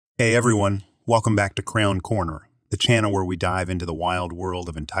Hey everyone, welcome back to K-Korner, the channel where we dive into the wild world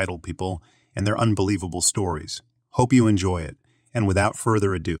of entitled people and their unbelievable stories. Hope you enjoy it, and without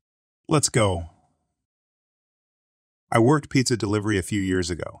further ado, let's go. I worked pizza delivery a few years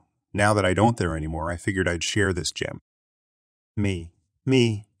ago. Now that I don't there anymore, I figured I'd share this gem. Me,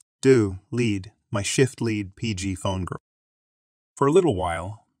 lead, my shift lead PG phone girl. For a little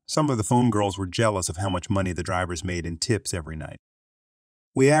while, some of the phone girls were jealous of how much money the drivers made in tips every night.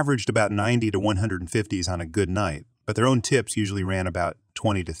 We averaged about 90 to 150s on a good night, but their own tips usually ran about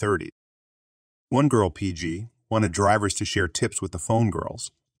 20 to 30. One girl, PG, wanted drivers to share tips with the phone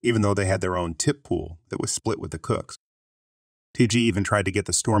girls, even though they had their own tip pool that was split with the cooks. TG even tried to get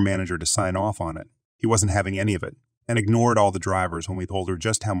the store manager to sign off on it. He wasn't having any of it, and ignored all the drivers when we told her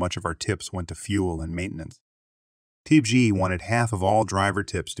just how much of our tips went to fuel and maintenance. TG wanted half of all driver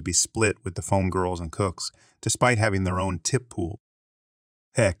tips to be split with the phone girls and cooks, despite having their own tip pool.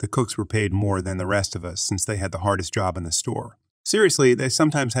 Heck, the cooks were paid more than the rest of us since they had the hardest job in the store. Seriously, they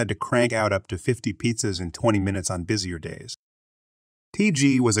sometimes had to crank out up to 50 pizzas in 20 minutes on busier days.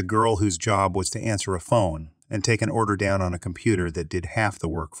 TG was a girl whose job was to answer a phone and take an order down on a computer that did half the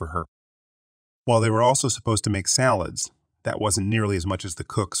work for her. While they were also supposed to make salads, that wasn't nearly as much as the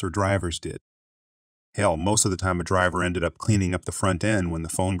cooks or drivers did. Hell, most of the time a driver ended up cleaning up the front end when the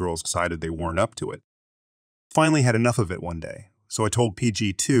phone girls decided they weren't up to it. Finally had enough of it one day. So I told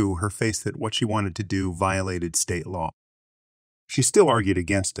PG, to her face, that what she wanted to do violated state law. She still argued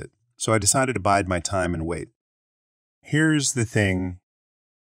against it, so I decided to bide my time and wait. Here's the thing.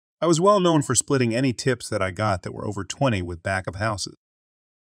 I was well known for splitting any tips that I got that were over 20 with back of houses.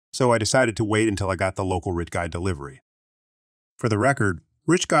 So I decided to wait until I got the local Rich Guy delivery. For the record,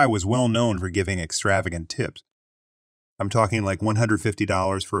 Rich Guy was well known for giving extravagant tips. I'm talking like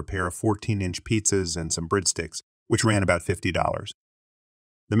 $150 for a pair of 14-inch pizzas and some breadsticks, which ran about $50.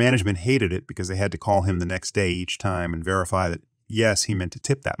 The management hated it because they had to call him the next day each time and verify that, yes, he meant to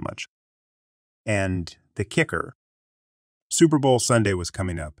tip that much. And the kicker. Super Bowl Sunday was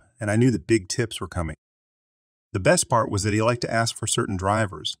coming up, and I knew that big tips were coming. The best part was that he liked to ask for certain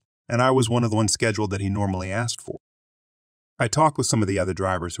drivers, and I was one of the ones scheduled that he normally asked for. I talked with some of the other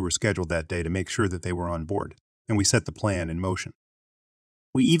drivers who were scheduled that day to make sure that they were on board, and we set the plan in motion.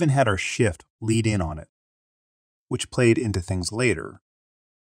 We even had our shift lead in on it, which played into things later.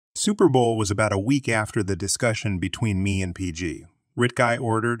 Super Bowl was about a week after the discussion between me and PG. Rit Guy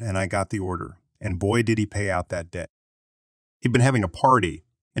ordered, and I got the order, and boy did he pay out that day. He'd been having a party,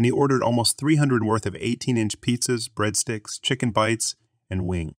 and he ordered almost 300 worth of 18-inch pizzas, breadsticks, chicken bites, and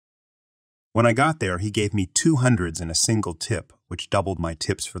wing. When I got there, he gave me 200s in a single tip, which doubled my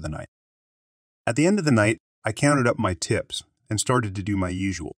tips for the night. At the end of the night, I counted up my tips and started to do my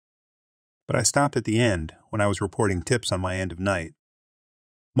usual. But I stopped at the end when I was reporting tips on my end of night.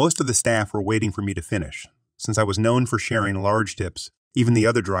 Most of the staff were waiting for me to finish, since I was known for sharing large tips, even the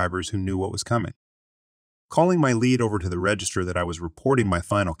other drivers who knew what was coming. Calling my lead over to the register that I was reporting my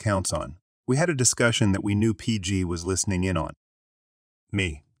final counts on, we had a discussion that we knew PG was listening in on.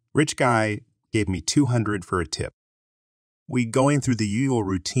 Me. Rich Guy gave me 200 for a tip. We going through the usual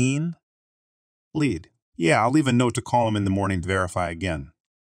routine? Lead. Yeah, I'll leave a note to call him in the morning to verify again.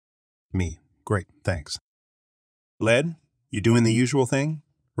 Me. Great, thanks. Led, you doing the usual thing?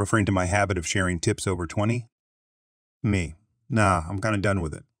 Referring to my habit of sharing tips over 20? Me. Nah, I'm kind of done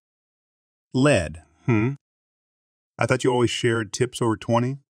with it. Led. I thought you always shared tips over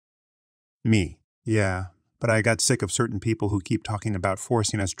 20? Me. Yeah, but I got sick of certain people who keep talking about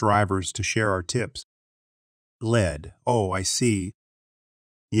forcing us drivers to share our tips. Led. Oh, I see.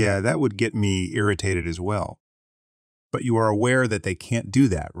 Yeah, that would get me irritated as well. But you are aware that they can't do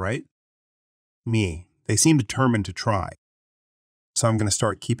that, right? Me. They seem determined to try. So I'm going to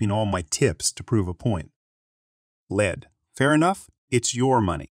start keeping all my tips to prove a point. Led. Fair enough. It's your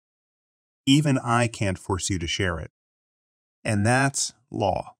money. Even I can't force you to share it. And that's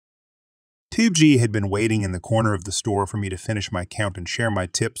law. TG had been waiting in the corner of the store for me to finish my count and share my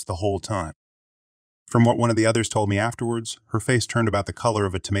tips the whole time. From what one of the others told me afterwards, her face turned about the color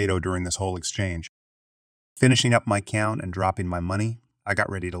of a tomato during this whole exchange. Finishing up my count and dropping my money, I got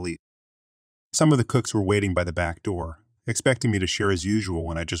ready to leave. Some of the cooks were waiting by the back door, expecting me to share as usual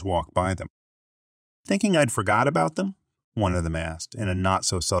when I just walked by them. Thinking I'd forgot about them, one of them asked, in a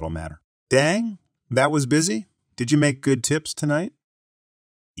not-so-subtle manner. Dang, that was busy? Did you make good tips tonight?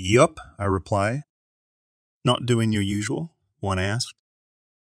 Yup, I reply. Not doing your usual? One asked.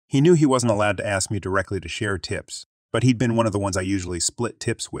 He knew he wasn't allowed to ask me directly to share tips, but he'd been one of the ones I usually split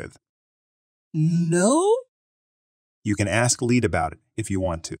tips with. No? You can ask Lead about it if you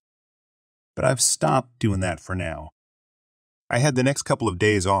want to. But I've stopped doing that for now. I had the next couple of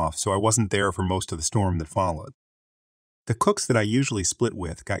days off, so I wasn't there for most of the storm that followed. The cooks that I usually split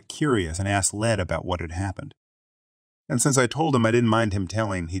with got curious and asked Led about what had happened. And since I told him I didn't mind him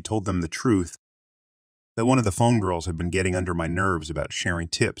telling, he told them the truth, that one of the phone girls had been getting under my nerves about sharing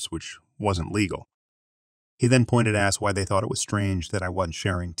tips, which wasn't legal. He then pointed to ask why they thought it was strange that I wasn't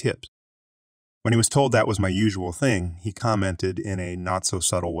sharing tips. When he was told that was my usual thing, he commented in a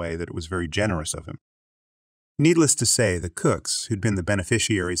not-so-subtle way that it was very generous of him. Needless to say, the cooks, who'd been the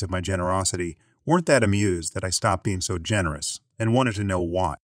beneficiaries of my generosity, weren't that amused that I stopped being so generous and wanted to know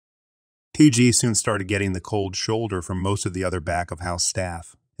why. PG soon started getting the cold shoulder from most of the other back-of-house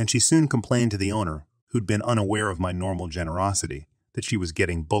staff, and she soon complained to the owner, who'd been unaware of my normal generosity, that she was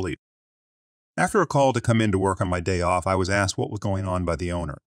getting bullied. After a call to come in to work on my day off, I was asked what was going on by the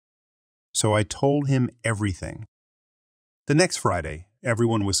owner. So I told him everything. The next Friday,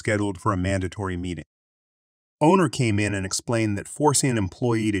 everyone was scheduled for a mandatory meeting. Owner came in and explained that forcing an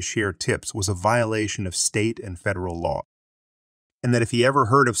employee to share tips was a violation of state and federal law, and that if he ever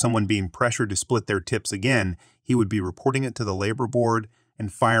heard of someone being pressured to split their tips again, he would be reporting it to the labor board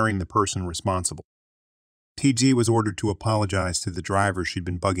and firing the person responsible. PG was ordered to apologize to the driver she'd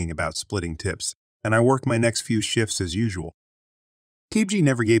been bugging about splitting tips, and I worked my next few shifts as usual. PG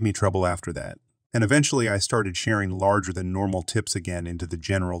never gave me trouble after that, and eventually I started sharing larger than normal tips again into the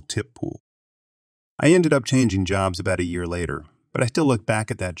general tip pool. I ended up changing jobs about a year later, but I still look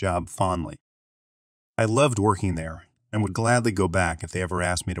back at that job fondly. I loved working there and would gladly go back if they ever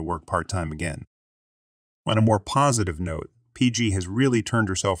asked me to work part-time again. On a more positive note, PG has really turned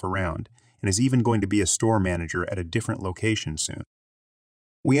herself around and is even going to be a store manager at a different location soon.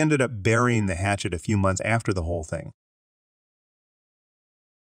 We ended up burying the hatchet a few months after the whole thing.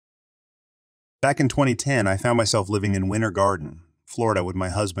 Back in 2010, I found myself living in Winter Garden, Florida, with my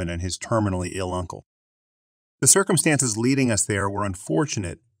husband and his terminally ill uncle. The circumstances leading us there were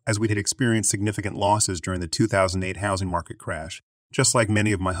unfortunate, as we had experienced significant losses during the 2008 housing market crash, just like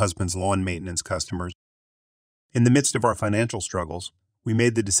many of my husband's lawn maintenance customers. In the midst of our financial struggles, we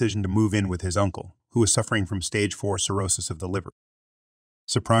made the decision to move in with his uncle, who was suffering from stage 4 cirrhosis of the liver.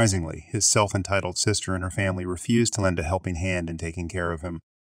 Surprisingly, his self-entitled sister and her family refused to lend a helping hand in taking care of him.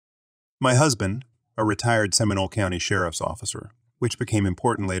 My husband, a retired Seminole County Sheriff's officer, which became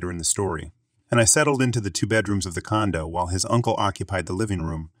important later in the story, and I settled into the 2 bedrooms of the condo while his uncle occupied the living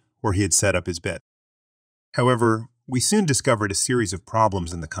room where he had set up his bed. However, we soon discovered a series of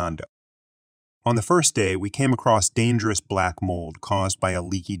problems in the condo. On the first day, we came across dangerous black mold caused by a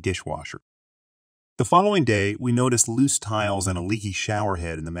leaky dishwasher. The following day, we noticed loose tiles and a leaky shower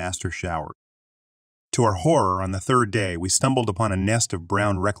head in the master shower. To our horror, on the 3rd day, we stumbled upon a nest of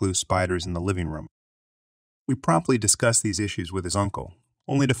brown recluse spiders in the living room. We promptly discussed these issues with his uncle,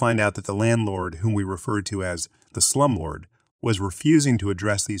 only to find out that the landlord, whom we referred to as the slumlord, was refusing to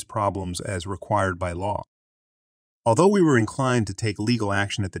address these problems as required by law. Although we were inclined to take legal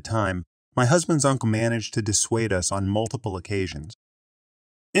action at the time, my husband's uncle managed to dissuade us on multiple occasions.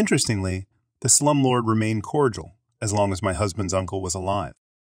 Interestingly, the slumlord remained cordial as long as my husband's uncle was alive.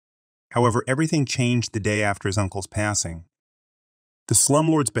 However, everything changed the day after his uncle's passing. The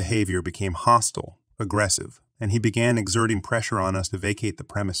slumlord's behavior became hostile, aggressive, and he began exerting pressure on us to vacate the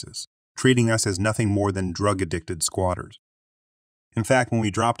premises, treating us as nothing more than drug-addicted squatters. In fact, when we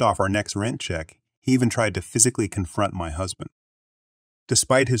dropped off our next rent check, he even tried to physically confront my husband.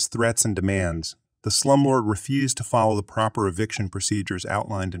 Despite his threats and demands, the slumlord refused to follow the proper eviction procedures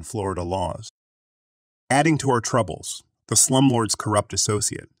outlined in Florida laws. Adding to our troubles, the slumlord's corrupt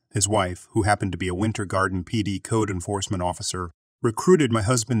associate, his wife, who happened to be a Winter Garden PD code enforcement officer, recruited my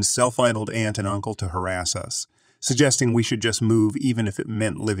husband's self-idled aunt and uncle to harass us, suggesting we should just move even if it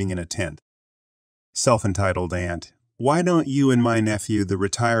meant living in a tent. Self-entitled aunt, why don't you and my nephew, the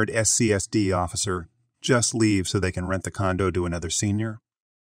retired SCSD officer, just leave so they can rent the condo to another senior?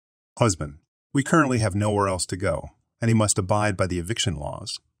 Husband, we currently have nowhere else to go, and he must abide by the eviction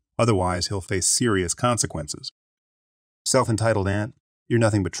laws. Otherwise, he'll face serious consequences. Self-entitled aunt, you're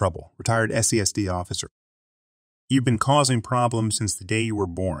nothing but trouble. Retired SCSD officer. You've been causing problems since the day you were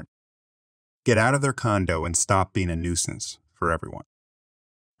born. Get out of their condo and stop being a nuisance for everyone.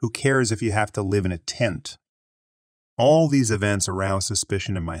 Who cares if you have to live in a tent? All these events aroused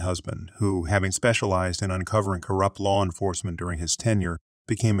suspicion in my husband, who, having specialized in uncovering corrupt law enforcement during his tenure,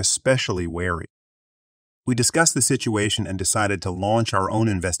 became especially wary. We discussed the situation and decided to launch our own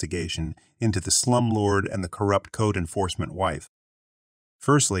investigation into the slumlord and the corrupt code enforcement wife.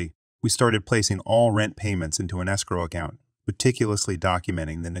 Firstly, we started placing all rent payments into an escrow account, meticulously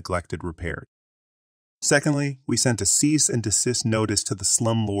documenting the neglected repairs. Secondly, we sent a cease and desist notice to the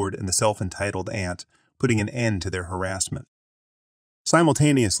slumlord and the self-entitled aunt, putting an end to their harassment.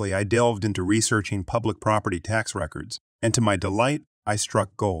 Simultaneously, I delved into researching public property tax records, and to my delight, I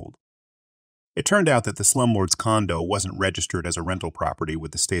struck gold. It turned out that the slumlord's condo wasn't registered as a rental property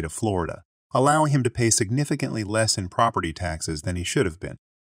with the state of Florida, allowing him to pay significantly less in property taxes than he should have been.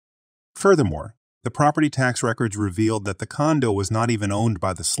 Furthermore, the property tax records revealed that the condo was not even owned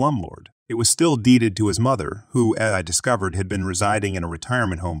by the slumlord. It was still deeded to his mother, who, as I discovered, had been residing in a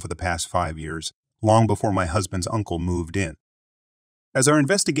retirement home for the past 5 years, long before my husband's uncle moved in. As our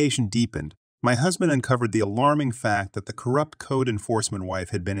investigation deepened, my husband uncovered the alarming fact that the corrupt code enforcement wife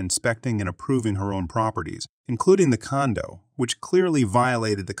had been inspecting and approving her own properties, including the condo, which clearly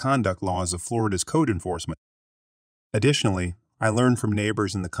violated the conduct laws of Florida's code enforcement. Additionally, I learned from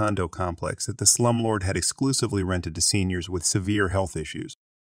neighbors in the condo complex that the slumlord had exclusively rented to seniors with severe health issues.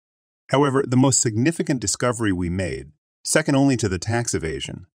 However, the most significant discovery we made, second only to the tax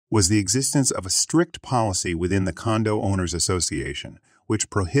evasion, was the existence of a strict policy within the Condo Owners Association, which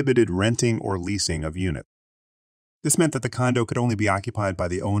prohibited renting or leasing of units. This meant that the condo could only be occupied by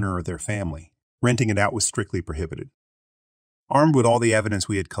the owner or their family. Renting it out was strictly prohibited. Armed with all the evidence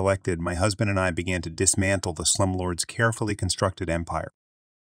we had collected, my husband and I began to dismantle the slumlord's carefully constructed empire.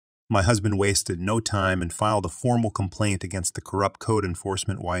 My husband wasted no time and filed a formal complaint against the corrupt code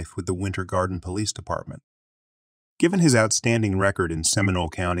enforcement wife with the Winter Garden Police Department. Given his outstanding record in Seminole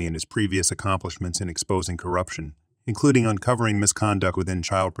County and his previous accomplishments in exposing corruption, including uncovering misconduct within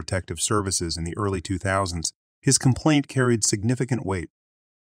Child Protective Services in the early 2000s, his complaint carried significant weight.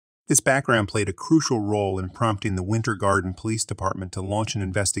 This background played a crucial role in prompting the Winter Garden Police Department to launch an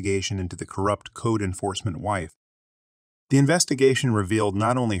investigation into the corrupt code enforcement wife. The investigation revealed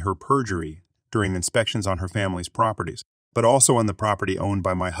not only her perjury during inspections on her family's properties, but also on the property owned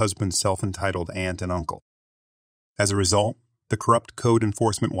by my husband's self-entitled aunt and uncle. As a result, the corrupt code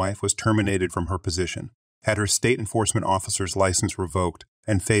enforcement wife was terminated from her position, had her state enforcement officer's license revoked,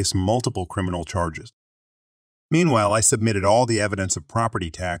 and faced multiple criminal charges. Meanwhile, I submitted all the evidence of property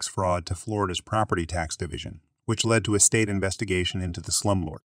tax fraud to Florida's Property Tax Division, which led to a state investigation into the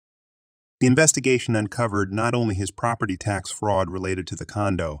slumlord. The investigation uncovered not only his property tax fraud related to the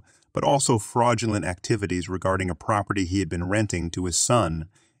condo, but also fraudulent activities regarding a property he had been renting to his son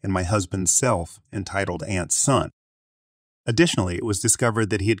and my husband's self-entitled aunt's son. Additionally, it was discovered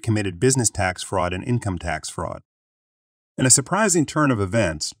that he had committed business tax fraud and income tax fraud. In a surprising turn of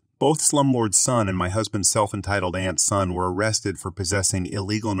events, both slumlord's son and my husband's self-entitled aunt's son were arrested for possessing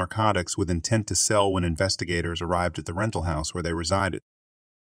illegal narcotics with intent to sell when investigators arrived at the rental house where they resided.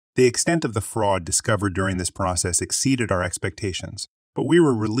 The extent of the fraud discovered during this process exceeded our expectations, but we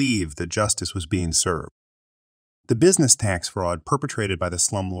were relieved that justice was being served. The business tax fraud perpetrated by the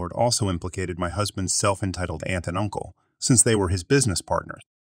slumlord also implicated my husband's self-entitled aunt and uncle, since they were his business partners.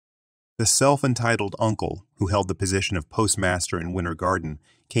 The self-entitled uncle, who held the position of postmaster in Winter Garden,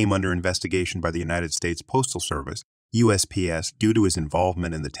 came under investigation by the United States Postal Service, USPS, due to his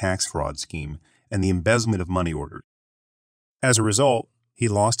involvement in the tax fraud scheme and the embezzlement of money orders. As a result, he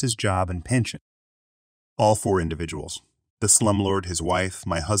lost his job and pension. All four individuals, the slumlord, his wife,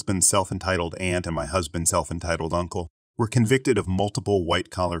 my husband's self-entitled aunt, and my husband's self-entitled uncle, were convicted of multiple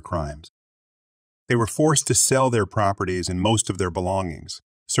white-collar crimes. They were forced to sell their properties and most of their belongings,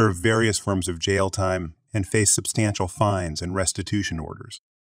 serve various forms of jail time, and face substantial fines and restitution orders.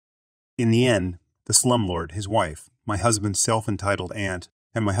 In the end, the slumlord, his wife, my husband's self-entitled aunt,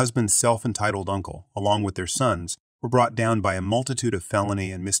 and my husband's self-entitled uncle, along with their sons, were brought down by a multitude of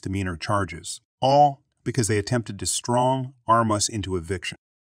felony and misdemeanor charges, all because they attempted to strong-arm us into eviction.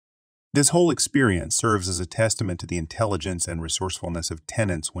 This whole experience serves as a testament to the intelligence and resourcefulness of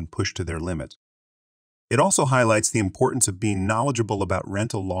tenants when pushed to their limits. It also highlights the importance of being knowledgeable about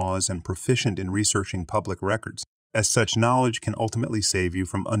rental laws and proficient in researching public records, as such knowledge can ultimately save you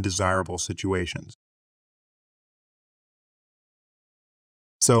from undesirable situations.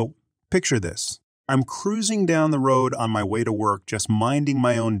 So, picture this. I'm cruising down the road on my way to work, just minding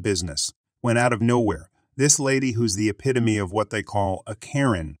my own business, when out of nowhere, this lady, who's the epitome of what they call a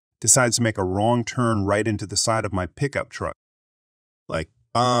Karen, decides to make a wrong turn right into the side of my pickup truck.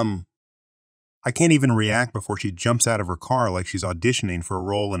 I can't even react before she jumps out of her car like she's auditioning for a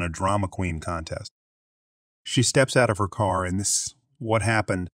role in a drama queen contest. She steps out of her car, and this, what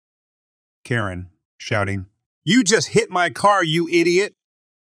happened? Karen, shouting, "You just hit my car, you idiot!"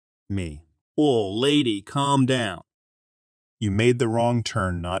 Me, "Oh, lady, calm down. You made the wrong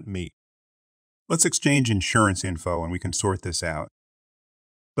turn, not me. Let's exchange insurance info and we can sort this out."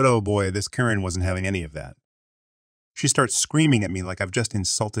 But oh boy, this Karen wasn't having any of that. She starts screaming at me like I've just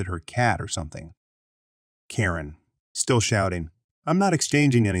insulted her cat or something. Karen, still shouting, "I'm not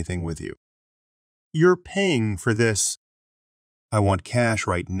exchanging anything with you. You're paying for this." I want cash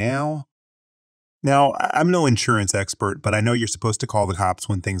right now. Now, I'm no insurance expert, but I know you're supposed to call the cops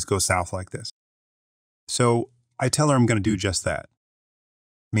when things go south like this. So I tell her I'm going to do just that.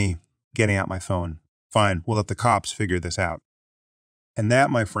 Me, getting out my phone. Fine, we'll let the cops figure this out. And that,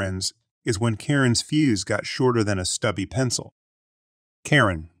 my friends, is when Karen's fuse got shorter than a stubby pencil.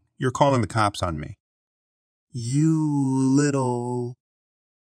 Karen, you're calling the cops on me. You little...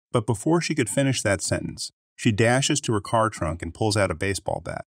 But before she could finish that sentence, she dashes to her car trunk and pulls out a baseball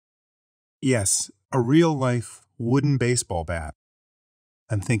bat. Yes, a real-life wooden baseball bat.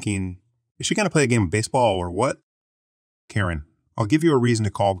 I'm thinking, is she going to play a game of baseball or what? Karen, I'll give you a reason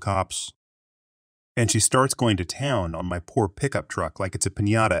to call the cops. And she starts going to town on my poor pickup truck like it's a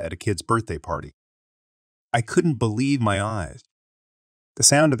piñata at a kid's birthday party. I couldn't believe my eyes. The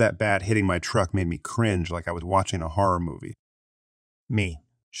sound of that bat hitting my truck made me cringe like I was watching a horror movie. Me,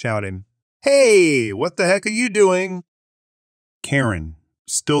 shouting, "Hey, what the heck are you doing?" Karen,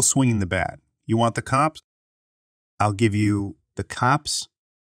 still swinging the bat. You want the cops? I'll give you the cops?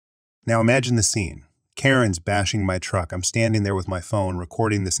 Now imagine the scene. Karen's bashing my truck. I'm standing there with my phone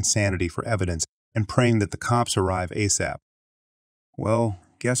recording this insanity for evidence and praying that the cops arrive ASAP. Well,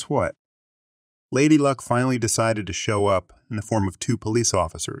 guess what? Lady Luck finally decided to show up in the form of 2 police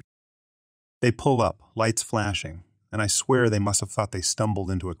officers. They pull up, lights flashing, and I swear they must have thought they stumbled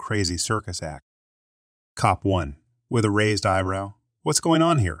into a crazy circus act. Cop 1, with a raised eyebrow. What's going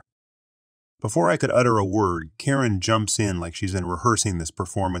on here? Before I could utter a word, Karen jumps in like she's been rehearsing this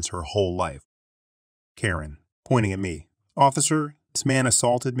performance her whole life. Karen, pointing at me. Officer, this man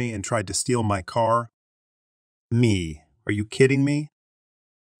assaulted me and tried to steal my car. Me, are you kidding me?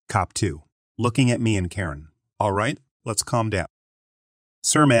 Cop 2, looking at me and Karen. All right, let's calm down.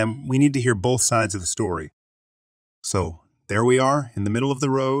 Sir, ma'am, we need to hear both sides of the story. So, there we are, in the middle of the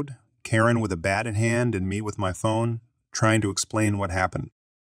road, Karen with a bat in hand and me with my phone, trying to explain what happened.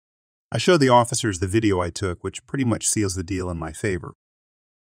 I show the officers the video I took, which pretty much seals the deal in my favor.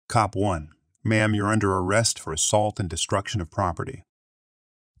 Cop 1, ma'am, you're under arrest for assault and destruction of property.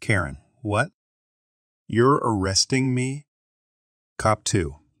 Karen, what? You're arresting me? Cop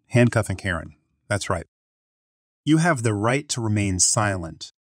 2, handcuffing Karen. That's right. You have the right to remain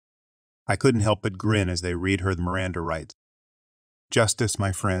silent. I couldn't help but grin as they read her the Miranda rights. Justice,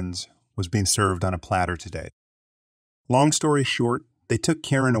 my friends, was being served on a platter today. Long story short, they took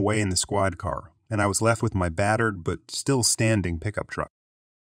Karen away in the squad car, and I was left with my battered but still standing pickup truck.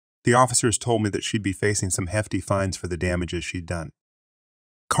 The officers told me that she'd be facing some hefty fines for the damages she'd done.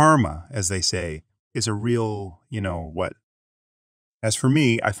 Karma, as they say, is a real, what. As for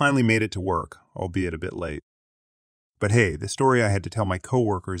me, I finally made it to work, albeit a bit late. But hey, the story I had to tell my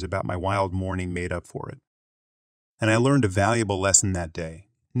coworkers about my wild morning made up for it. And I learned a valuable lesson that day.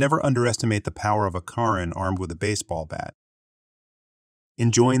 Never underestimate the power of a Karen armed with a baseball bat.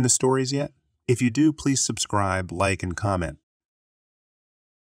 Enjoying the stories yet? If you do, please subscribe, like, and comment.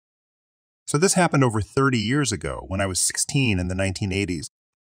 So this happened over 30 years ago when I was 16 in the 1980s.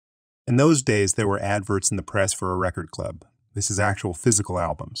 In those days, there were adverts in the press for a record club. This is actual physical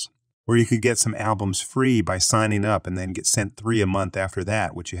albums, where you could get some albums free by signing up and then get sent 3 a month after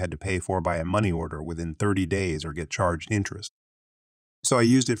that, which you had to pay for by a money order within 30 days or get charged interest. So I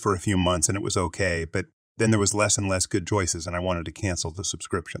used it for a few months and it was okay, but then there was less and less good choices and I wanted to cancel the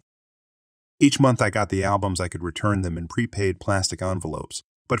subscription. Each month I got the albums, I could return them in prepaid plastic envelopes.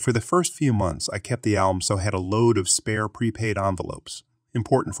 But for the first few months, I kept the album so I had a load of spare prepaid envelopes,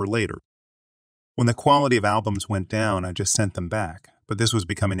 important for later. When the quality of albums went down, I just sent them back, but this was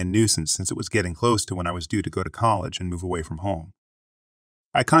becoming a nuisance since it was getting close to when I was due to go to college and move away from home.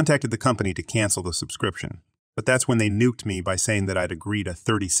 I contacted the company to cancel the subscription, but that's when they nuked me by saying that I'd agreed a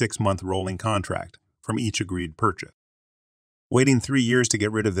 36-month rolling contract from each agreed purchase. Waiting 3 years to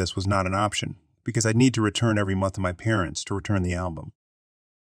get rid of this was not an option, because I'd need to return every month to my parents to return the album.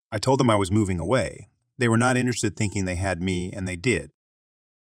 I told them I was moving away. They were not interested, thinking they had me, and they did.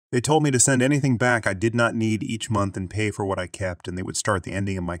 They told me to send anything back I did not need each month and pay for what I kept, and they would start the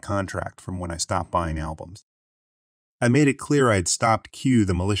ending of my contract from when I stopped buying albums. I made it clear I had stopped Q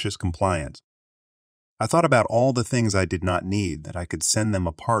the malicious compliance. I thought about all the things I did not need that I could send them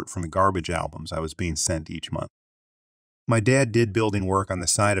apart from the garbage albums I was being sent each month. My dad did building work on the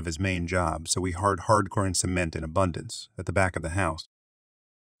side of his main job, so we had hardcore and cement in abundance at the back of the house.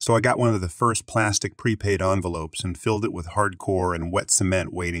 So I got one of the first plastic prepaid envelopes and filled it with hardcore and wet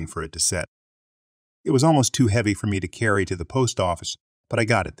cement waiting for it to set. It was almost too heavy for me to carry to the post office, but I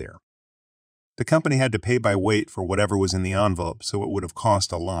got it there. The company had to pay by weight for whatever was in the envelope, so it would have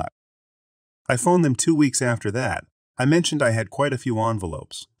cost a lot. I phoned them 2 weeks after that. I mentioned I had quite a few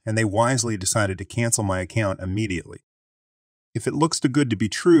envelopes, and they wisely decided to cancel my account immediately. If it looks too good to be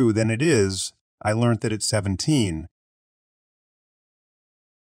true, then it is. I learned that at 17.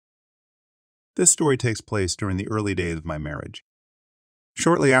 This story takes place during the early days of my marriage.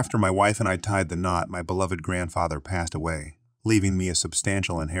 Shortly after my wife and I tied the knot, my beloved grandfather passed away, leaving me a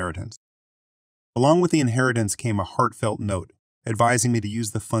substantial inheritance. Along with the inheritance came a heartfelt note, advising me to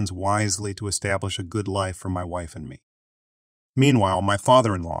use the funds wisely to establish a good life for my wife and me. Meanwhile, my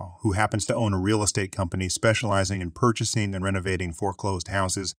father-in-law, who happens to own a real estate company specializing in purchasing and renovating foreclosed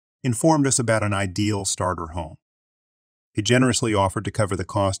houses, informed us about an ideal starter home. He generously offered to cover the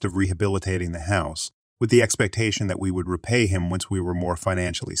cost of rehabilitating the house, with the expectation that we would repay him once we were more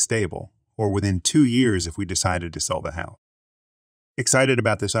financially stable, or within 2 years if we decided to sell the house. Excited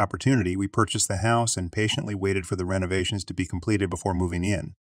about this opportunity, we purchased the house and patiently waited for the renovations to be completed before moving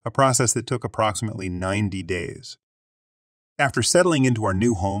in, a process that took approximately 90 days. After settling into our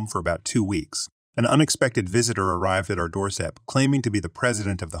new home for about 2 weeks, an unexpected visitor arrived at our doorstep claiming to be the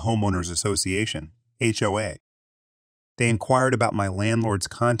president of the Homeowners Association, HOA. They inquired about my landlord's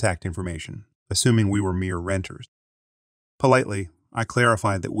contact information, assuming we were mere renters. Politely, I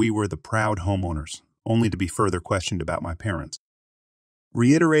clarified that we were the proud homeowners, only to be further questioned about my parents.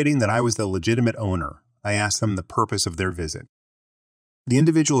 Reiterating that I was the legitimate owner, I asked them the purpose of their visit. The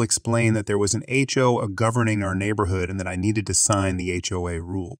individual explained that there was an HO governing our neighborhood and that I needed to sign the HOA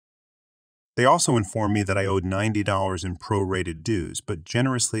rule. They also informed me that I owed $90 in prorated dues, but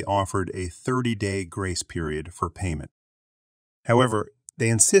generously offered a 30-day grace period for payment. However, they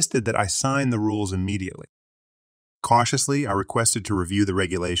insisted that I sign the rules immediately. Cautiously, I requested to review the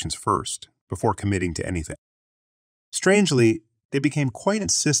regulations first, before committing to anything. Strangely, they became quite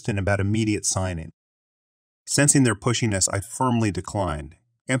insistent about immediate signing. Sensing their pushiness, I firmly declined,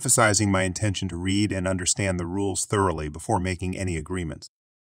 emphasizing my intention to read and understand the rules thoroughly before making any agreements.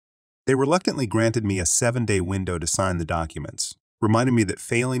 They reluctantly granted me a 7-day window to sign the documents, reminding me that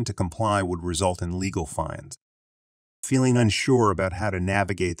failing to comply would result in legal fines. Feeling unsure about how to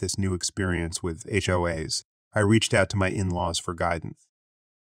navigate this new experience with HOAs, I reached out to my in-laws for guidance.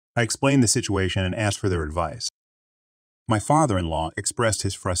 I explained the situation and asked for their advice. My father-in-law expressed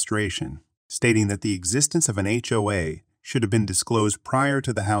his frustration, stating that the existence of an HOA should have been disclosed prior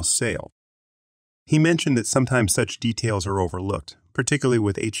to the house sale. He mentioned that sometimes such details are overlooked, particularly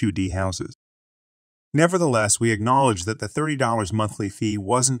with HUD houses. Nevertheless, we acknowledged that the $30 monthly fee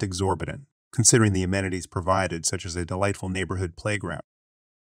wasn't exorbitant, considering the amenities provided, such as a delightful neighborhood playground.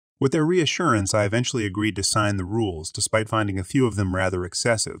 With their reassurance, I eventually agreed to sign the rules, despite finding a few of them rather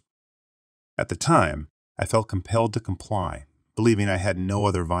excessive. At the time, I felt compelled to comply, believing I had no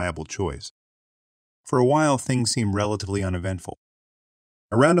other viable choice. For a while, things seemed relatively uneventful.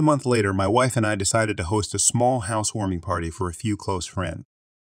 Around a month later, my wife and I decided to host a small housewarming party for a few close friends.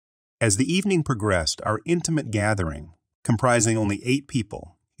 As the evening progressed, our intimate gathering, comprising only 8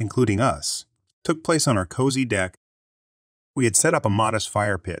 people, including us, took place on our cozy deck. We had set up a modest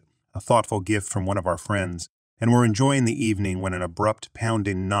fire pit, a thoughtful gift from one of our friends, and were enjoying the evening when an abrupt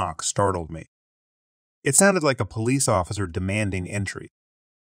pounding knock startled me. It sounded like a police officer demanding entry.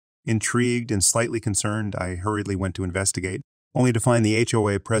 Intrigued and slightly concerned, I hurriedly went to investigate, only to find the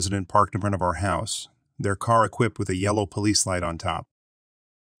HOA president parked in front of our house, their car equipped with a yellow police light on top.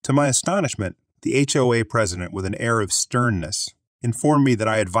 To my astonishment, the HOA president, with an air of sternness, informed me that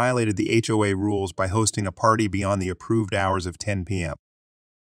I had violated the HOA rules by hosting a party beyond the approved hours of 10 p.m.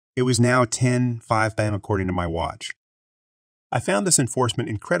 It was now 10:05 p.m. according to my watch. I found this enforcement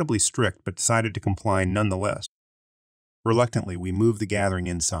incredibly strict but decided to comply nonetheless. Reluctantly, we moved the gathering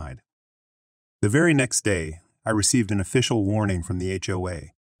inside. The very next day, I received an official warning from the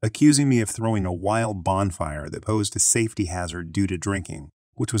HOA, accusing me of throwing a wild bonfire that posed a safety hazard due to drinking,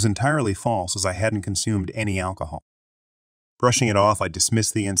 which was entirely false as I hadn't consumed any alcohol. Brushing it off, I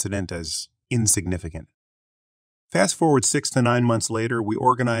dismissed the incident as insignificant. Fast forward 6 to 9 months later, we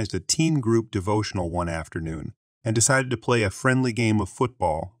organized a teen group devotional one afternoon and decided to play a friendly game of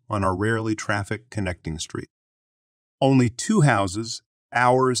football on our rarely trafficked connecting street. Only 2 houses,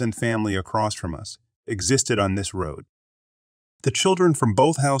 ours and family across from us, existed on this road. The children from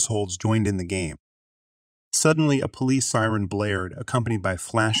both households joined in the game. Suddenly, a police siren blared, accompanied by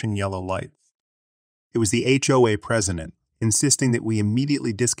flashing yellow lights. It was the HOA president, insisting that we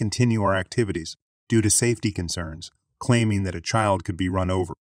immediately discontinue our activities due to safety concerns, claiming that a child could be run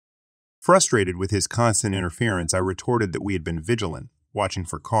over. Frustrated with his constant interference, I retorted that we had been vigilant, watching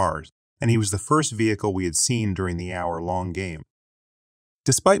for cars, and he was the first vehicle we had seen during the hour-long game.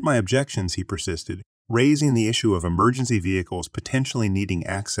 Despite my objections, he persisted, raising the issue of emergency vehicles potentially needing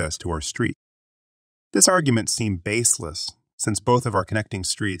access to our street. This argument seemed baseless, since both of our connecting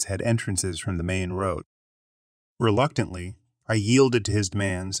streets had entrances from the main road. Reluctantly, I yielded to his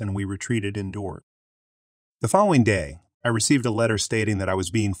demands, and we retreated indoors. The following day, I received a letter stating that I was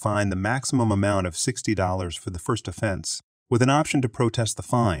being fined the maximum amount of $60 for the first offense, with an option to protest the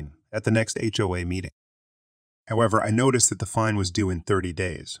fine at the next HOA meeting. However, I noticed that the fine was due in 30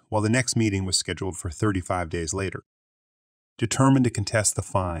 days, while the next meeting was scheduled for 35 days later. Determined to contest the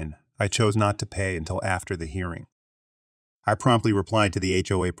fine, I chose not to pay until after the hearing. I promptly replied to the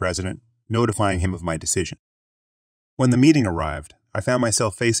HOA president, notifying him of my decision. When the meeting arrived, I found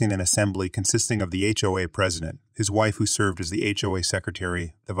myself facing an assembly consisting of the HOA president, his wife who served as the HOA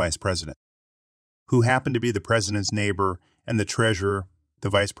secretary, the vice president, who happened to be the president's neighbor, and the treasurer, the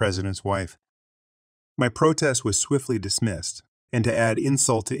vice president's wife. My protest was swiftly dismissed, and to add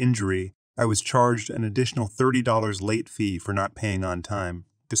insult to injury, I was charged an additional $30 late fee for not paying on time,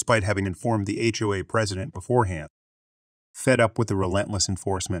 despite having informed the HOA president beforehand. Fed up with the relentless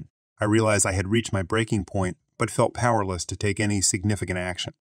enforcement, I realized I had reached my breaking point, but felt powerless to take any significant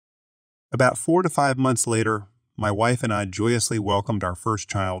action. About 4 to 5 months later, my wife and I joyously welcomed our first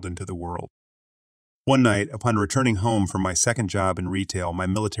child into the world. One night, upon returning home from my second job in retail, my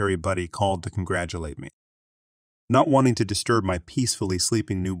military buddy called to congratulate me. Not wanting to disturb my peacefully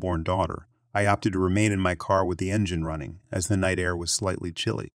sleeping newborn daughter, I opted to remain in my car with the engine running, as the night air was slightly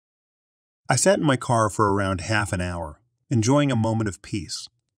chilly. I sat in my car for around half an hour, enjoying a moment of peace,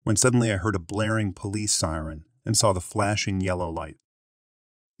 when suddenly I heard a blaring police siren and saw the flashing yellow light.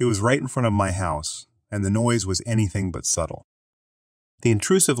 It was right in front of my house, and the noise was anything but subtle. The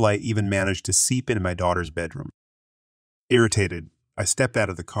intrusive light even managed to seep into my daughter's bedroom. Irritated, I stepped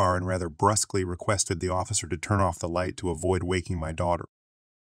out of the car and rather brusquely requested the officer to turn off the light to avoid waking my daughter.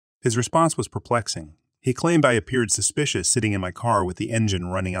 His response was perplexing. He claimed I appeared suspicious sitting in my car with the engine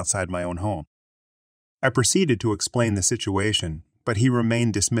running outside my own home. I proceeded to explain the situation, but he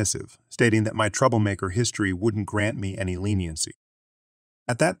remained dismissive, stating that my troublemaker history wouldn't grant me any leniency.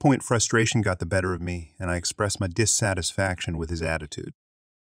 At that point, frustration got the better of me, and I expressed my dissatisfaction with his attitude.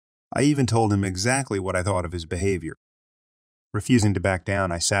 I even told him exactly what I thought of his behavior. Refusing to back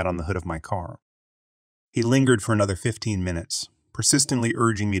down, I sat on the hood of my car. He lingered for another 15 minutes, persistently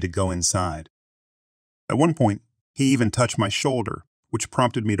urging me to go inside. At one point, he even touched my shoulder, which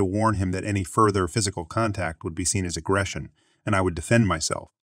prompted me to warn him that any further physical contact would be seen as aggression, and I would defend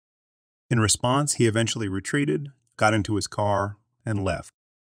myself. In response, he eventually retreated, got into his car, and left.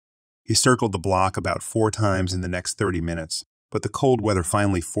 He circled the block about 4 times in the next 30 minutes, but the cold weather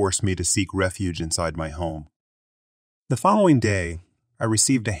finally forced me to seek refuge inside my home. The following day, I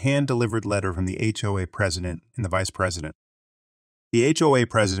received a hand-delivered letter from the HOA president and the vice president. The HOA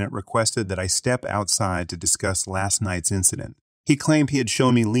president requested that I step outside to discuss last night's incident. He claimed he had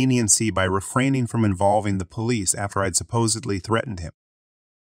shown me leniency by refraining from involving the police after I'd supposedly threatened him.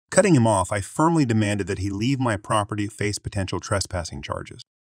 Cutting him off, I firmly demanded that he leave my property to face potential trespassing charges.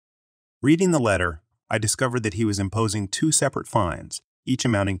 Reading the letter, I discovered that he was imposing 2 separate fines, each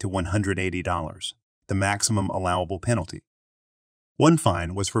amounting to $180, the maximum allowable penalty. One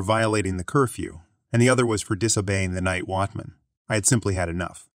fine was for violating the curfew, and the other was for disobeying the night watchman. I had simply had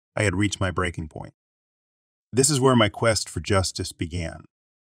enough. I had reached my breaking point. This is where my quest for justice began.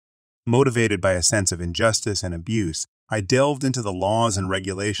 Motivated by a sense of injustice and abuse, I delved into the laws and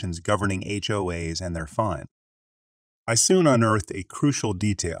regulations governing HOAs and their fine. I soon unearthed a crucial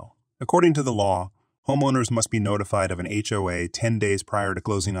detail. According to the law, homeowners must be notified of an HOA 10 days prior to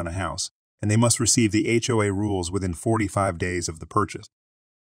closing on a house, and they must receive the HOA rules within 45 days of the purchase.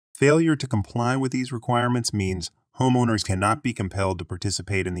 Failure to comply with these requirements means homeowners cannot be compelled to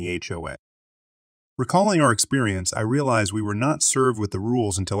participate in the HOA. Recalling our experience, I realized we were not served with the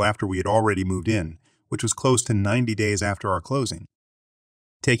rules until after we had already moved in, which was close to 90 days after our closing.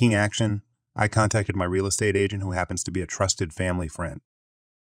 Taking action, I contacted my real estate agent, who happens to be a trusted family friend.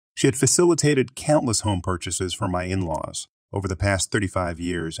 She had facilitated countless home purchases for my in-laws over the past 35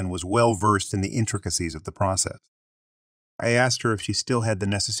 years and was well versed in the intricacies of the process. I asked her if she still had the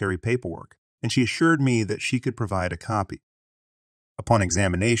necessary paperwork, and she assured me that she could provide a copy. Upon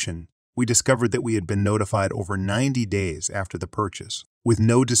examination, we discovered that we had been notified over 90 days after the purchase, with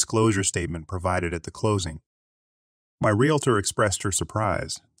no disclosure statement provided at the closing. My realtor expressed her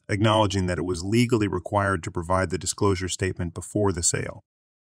surprise, acknowledging that it was legally required to provide the disclosure statement before the sale.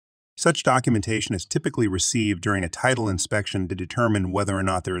 Such documentation is typically received during a title inspection to determine whether or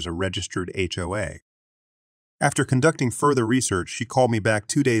not there is a registered HOA. After conducting further research, she called me back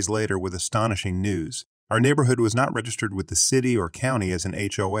 2 days later with astonishing news. Our neighborhood was not registered with the city or county as an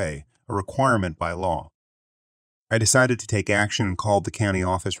HOA, a requirement by law. I decided to take action and called the county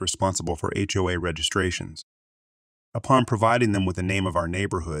office responsible for HOA registrations. Upon providing them with the name of our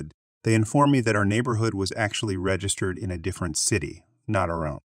neighborhood, they informed me that our neighborhood was actually registered in a different city, not our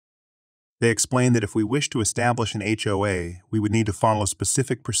own. They explained that if we wished to establish an HOA, we would need to follow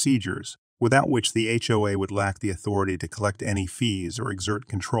specific procedures, without which the HOA would lack the authority to collect any fees or exert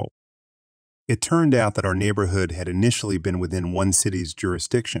control. It turned out that our neighborhood had initially been within one city's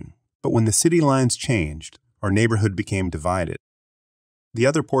jurisdiction, but when the city lines changed, our neighborhood became divided. The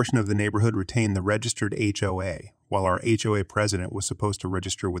other portion of the neighborhood retained the registered HOA, while our HOA president was supposed to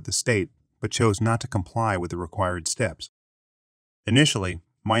register with the state, but chose not to comply with the required steps. Initially,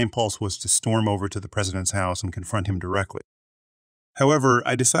 my impulse was to storm over to the president's house and confront him directly. However,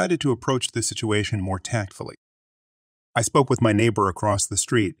 I decided to approach the situation more tactfully. I spoke with my neighbor across the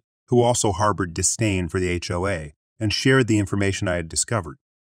street, who also harbored disdain for the HOA, and shared the information I had discovered.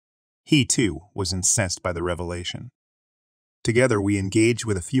 He, too, was incensed by the revelation. Together, we engaged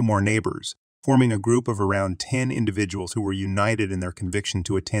with a few more neighbors, forming a group of around 10 individuals who were united in their conviction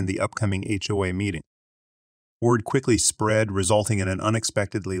to attend the upcoming HOA meeting. Word quickly spread, resulting in an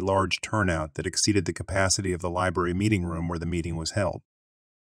unexpectedly large turnout that exceeded the capacity of the library meeting room where the meeting was held.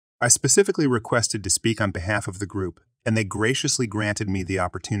 I specifically requested to speak on behalf of the group, and they graciously granted me the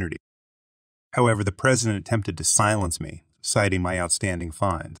opportunity. However, the president attempted to silence me, citing my outstanding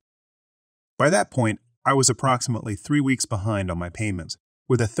fines. By that point, I was approximately 3 weeks behind on my payments,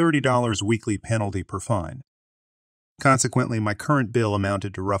 with a $30 weekly penalty per fine. Consequently, my current bill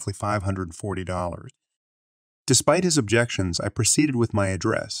amounted to roughly $540. Despite his objections, I proceeded with my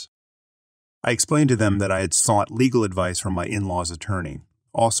address. I explained to them that I had sought legal advice from my in-law's attorney,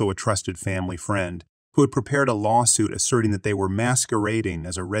 also a trusted family friend, who had prepared a lawsuit asserting that they were masquerading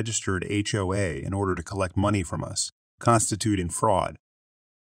as a registered HOA in order to collect money from us, constituting fraud.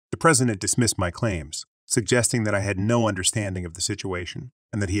 The president dismissed my claims, suggesting that I had no understanding of the situation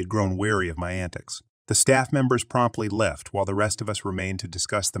and that he had grown wary of my antics. The staff members promptly left while the rest of us remained to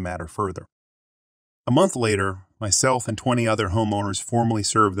discuss the matter further. A month later, myself and 20 other homeowners formally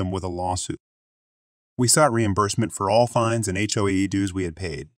served them with a lawsuit. We sought reimbursement for all fines and HOA dues we had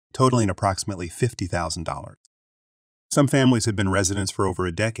paid, totaling approximately $50,000. Some families had been residents for over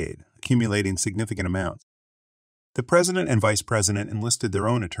a decade, accumulating significant amounts. The president and vice president enlisted their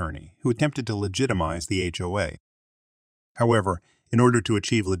own attorney, who attempted to legitimize the HOA. However, in order to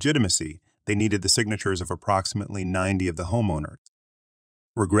achieve legitimacy, they needed the signatures of approximately 90 of the homeowners.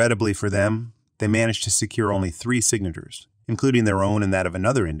 Regrettably for them, they managed to secure only 3 signatures, including their own and that of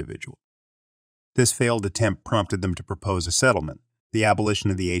another individual. This failed attempt prompted them to propose a settlement, the abolition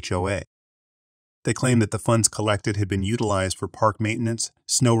of the HOA. They claimed that the funds collected had been utilized for park maintenance,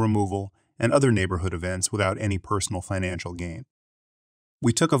 snow removal, and other neighborhood events without any personal financial gain.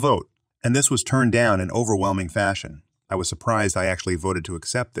 We took a vote, and this was turned down in overwhelming fashion. I was surprised I actually voted to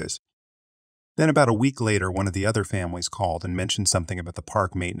accept this. Then about a week later, one of the other families called and mentioned something about the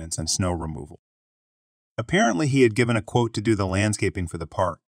park maintenance and snow removal. Apparently, he had given a quote to do the landscaping for the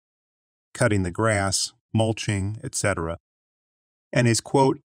park, cutting the grass, mulching, etc., and his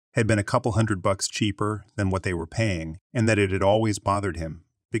quote had been a couple $100 cheaper than what they were paying, and that it had always bothered him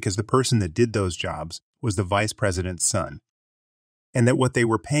because the person that did those jobs was the vice president's son, and that what they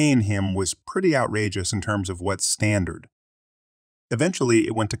were paying him was pretty outrageous in terms of what's standard. Eventually,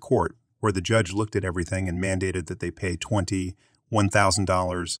 it went to court, where the judge looked at everything and mandated that they pay $20,000,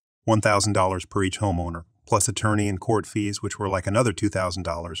 $1,000, $1,000 per each homeowner, plus attorney and court fees, which were like another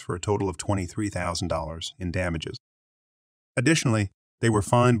 $2,000 for a total of $23,000 in damages. Additionally, they were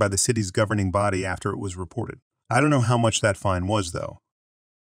fined by the city's governing body after it was reported. I don't know how much that fine was, though.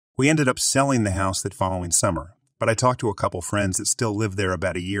 We ended up selling the house that following summer, but I talked to a couple friends that still lived there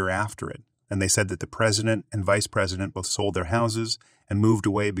about a year after it, and they said that the president and vice president both sold their houses and moved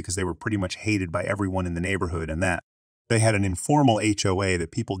away because they were pretty much hated by everyone in the neighborhood, and that they had an informal HOA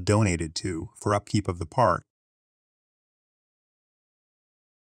that people donated to for upkeep of the park.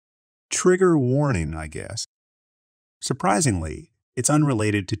 Trigger warning, I guess. Surprisingly, it's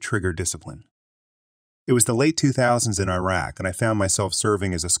unrelated to trigger discipline. It was the late 2000s in Iraq, and I found myself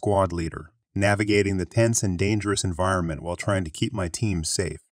serving as a squad leader, navigating the tense and dangerous environment while trying to keep my team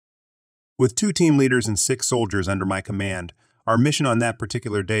safe. With 2 team leaders and 6 soldiers under my command, our mission on that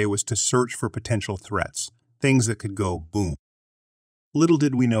particular day was to search for potential threats, things that could go boom. Little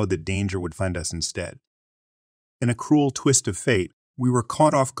did we know that danger would find us instead. In a cruel twist of fate, we were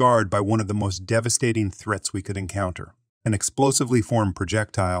caught off guard by one of the most devastating threats we could encounter, an explosively formed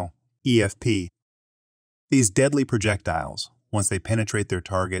projectile, EFP. These deadly projectiles, once they penetrate their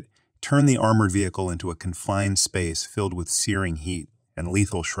target, turn the armored vehicle into a confined space filled with searing heat and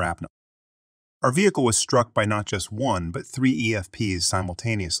lethal shrapnel. Our vehicle was struck by not just 1, but 3 EFPs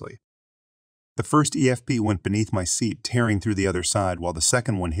simultaneously. The first EFP went beneath my seat, tearing through the other side, while the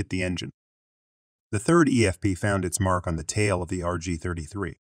second one hit the engine. The third EFP found its mark on the tail of the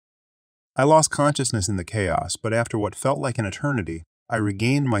RG-33. I lost consciousness in the chaos, but after what felt like an eternity, I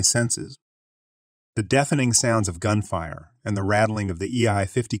regained my senses. The deafening sounds of gunfire and the rattling of the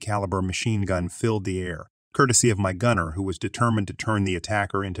EI-50 caliber machine gun filled the air, courtesy of my gunner who was determined to turn the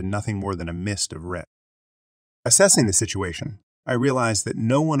attacker into nothing more than a mist of red. Assessing the situation, I realized that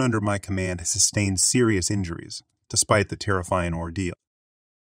no one under my command had sustained serious injuries, despite the terrifying ordeal.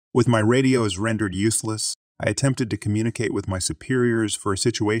 With my radios rendered useless, I attempted to communicate with my superiors for a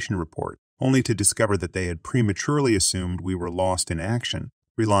situation report, only to discover that they had prematurely assumed we were lost in action,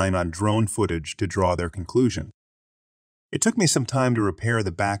 relying on drone footage to draw their conclusion. It took me some time to repair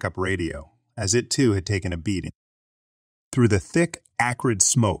the backup radio, as it too had taken a beating. Through the thick, acrid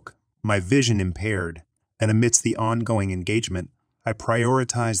smoke, my vision impaired, and amidst the ongoing engagement, I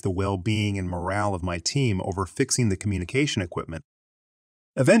prioritized the well-being and morale of my team over fixing the communication equipment.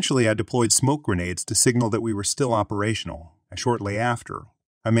 Eventually, I deployed smoke grenades to signal that we were still operational, and shortly after,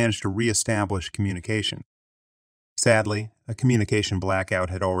 I managed to re-establish communication. Sadly, a communication blackout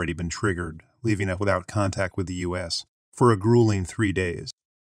had already been triggered, leaving us without contact with the U.S. for a grueling 3 days.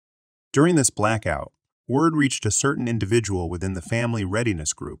 During this blackout, word reached a certain individual within the Family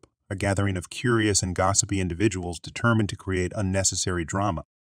Readiness Group, a gathering of curious and gossipy individuals determined to create unnecessary drama.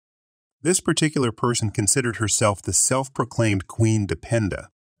 This particular person considered herself the self-proclaimed Queen Dependa,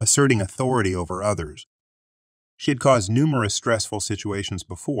 asserting authority over others. She had caused numerous stressful situations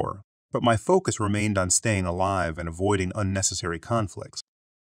before, but my focus remained on staying alive and avoiding unnecessary conflicts.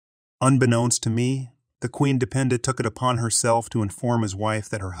 Unbeknownst to me, the Queen Dependa took it upon herself to inform his wife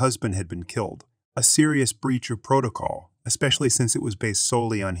that her husband had been killed, a serious breach of protocol, especially since it was based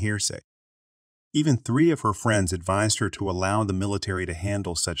solely on hearsay. Even 3 of her friends advised her to allow the military to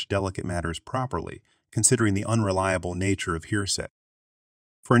handle such delicate matters properly, considering the unreliable nature of hearsay.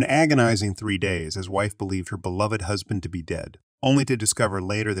 For an agonizing 3 days, his wife believed her beloved husband to be dead, only to discover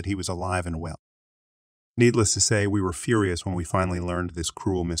later that he was alive and well. Needless to say, we were furious when we finally learned this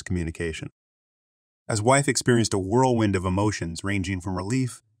cruel miscommunication. His wife experienced a whirlwind of emotions ranging from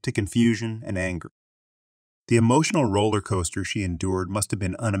relief to confusion and anger. The emotional roller coaster she endured must have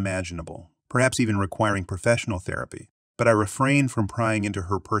been unimaginable, perhaps even requiring professional therapy, but I refrained from prying into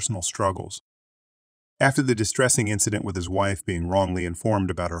her personal struggles. After the distressing incident with his wife being wrongly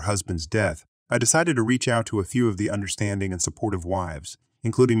informed about her husband's death, I decided to reach out to a few of the understanding and supportive wives,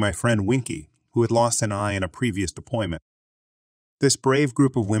 including my friend Winky, who had lost an eye in a previous deployment. This brave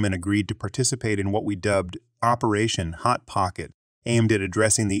group of women agreed to participate in what we dubbed Operation Hot Pocket, aimed at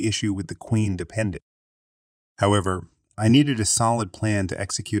addressing the issue with the Queen Dependent. However, I needed a solid plan to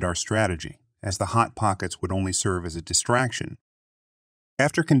execute our strategy, as the Hot Pockets would only serve as a distraction.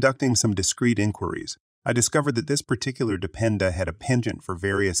 After conducting some discreet inquiries, I discovered that this particular Dependa had a penchant for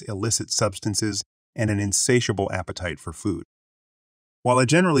various illicit substances and an insatiable appetite for food. While I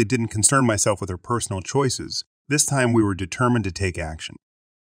generally didn't concern myself with her personal choices, this time we were determined to take action.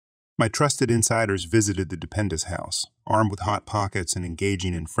 My trusted insiders visited the Dependa's house, armed with Hot Pockets and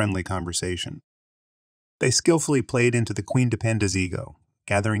engaging in friendly conversation. They skillfully played into the Queen Dependa's ego,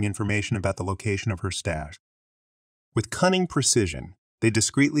 gathering information about the location of her stash. With cunning precision, they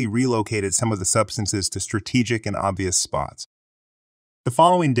discreetly relocated some of the substances to strategic and obvious spots. The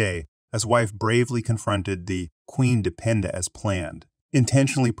following day, his wife bravely confronted the Queen Dependa as planned,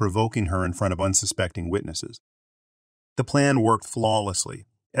 intentionally provoking her in front of unsuspecting witnesses. The plan worked flawlessly,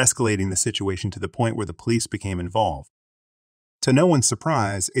 escalating the situation to the point where the police became involved. To no one's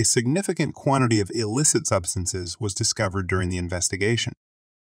surprise, a significant quantity of illicit substances was discovered during the investigation.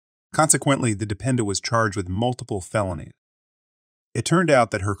 Consequently, the Dependa was charged with multiple felonies. It turned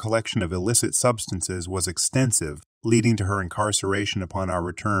out that her collection of illicit substances was extensive, leading to her incarceration upon our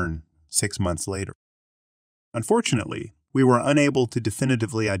return 6 months later. Unfortunately, we were unable to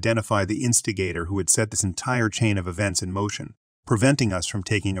definitively identify the instigator who had set this entire chain of events in motion, preventing us from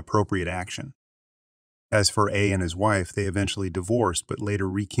taking appropriate action. As for A and his wife, they eventually divorced but later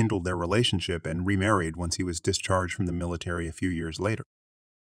rekindled their relationship and remarried once he was discharged from the military a few years later.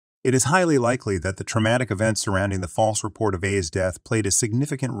 It is highly likely that the traumatic events surrounding the false report of A's death played a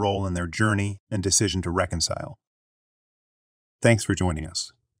significant role in their journey and decision to reconcile. Thanks for joining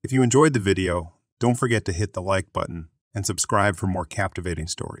us. If you enjoyed the video, don't forget to hit the like button and subscribe for more captivating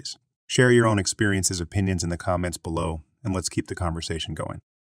stories. Share your own experiences, opinions in the comments below, and let's keep the conversation going.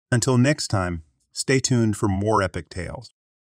 Until next time, stay tuned for more epic tales.